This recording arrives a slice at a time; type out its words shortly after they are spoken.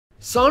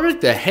Sonic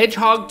the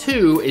Hedgehog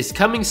 2 is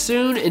coming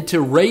soon, and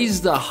to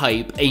raise the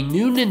hype, a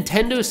new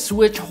Nintendo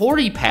Switch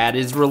HORIPAD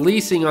is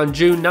releasing on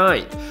June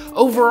 9th.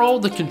 Overall,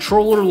 the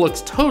controller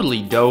looks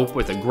totally dope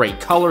with a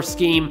great color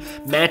scheme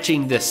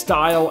matching the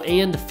style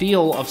and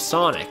feel of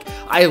Sonic.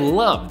 I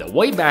love the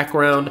white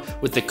background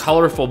with the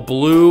colorful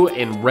blue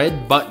and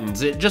red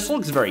buttons. It just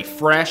looks very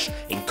fresh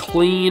and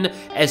clean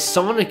as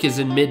Sonic is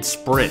in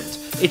mid-sprint.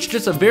 It's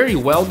just a very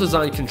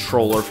well-designed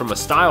controller from a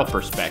style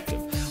perspective.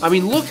 I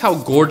mean, look how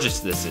gorgeous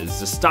this is.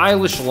 The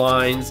stylish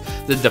lines,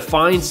 the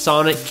defined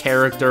Sonic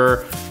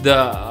character,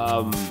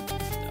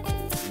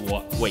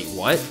 wait,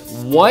 what?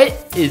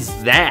 What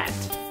is that?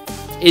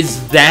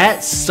 Is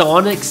that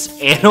Sonic's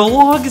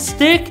analog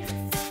stick?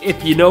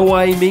 If you know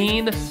what I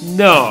mean?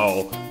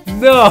 No,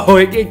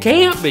 it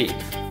can't be.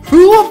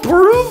 Who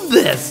approved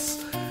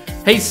this?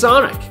 Hey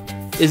Sonic,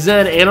 is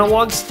that an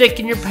analog stick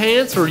in your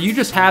pants, or are you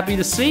just happy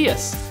to see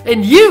us?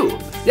 And you!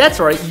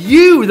 That's right,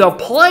 you, the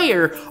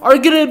player, are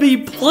gonna be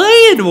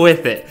playing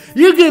with it.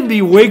 You're gonna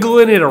be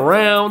wiggling it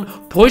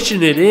around,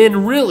 pushing it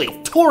in, really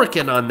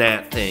torquing on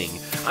that thing.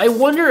 I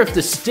wonder if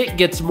the stick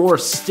gets more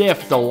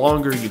stiff the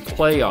longer you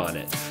play on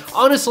it.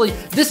 Honestly,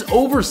 this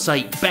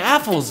oversight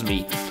baffles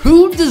me.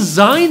 Who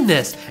designed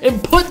this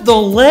and put the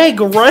leg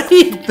right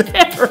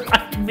there?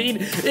 I mean,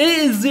 it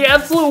is the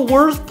absolute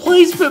worst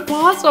placement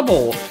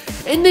possible.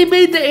 And they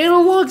made the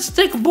analog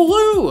stick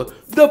blue,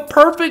 the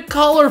perfect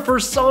color for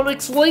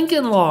Sonic's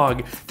Lincoln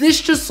Log.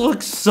 This just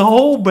looks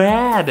so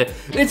bad.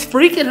 It's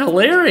freaking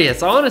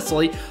hilarious,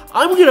 honestly.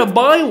 I'm gonna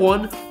buy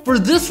one for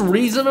this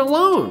reason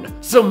alone.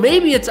 So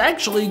maybe it's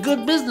actually a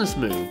good business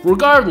move.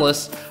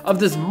 Regardless of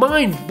this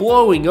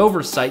mind-blowing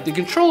oversight, the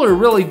controller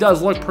really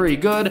does look pretty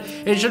good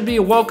and should be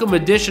a welcome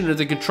addition to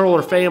the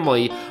controller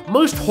family.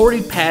 Most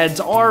HORIPADs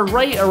are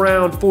right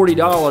around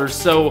 $40,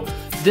 so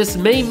this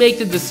may make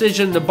the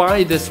decision to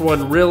buy this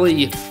one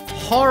really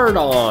hard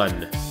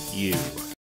on you.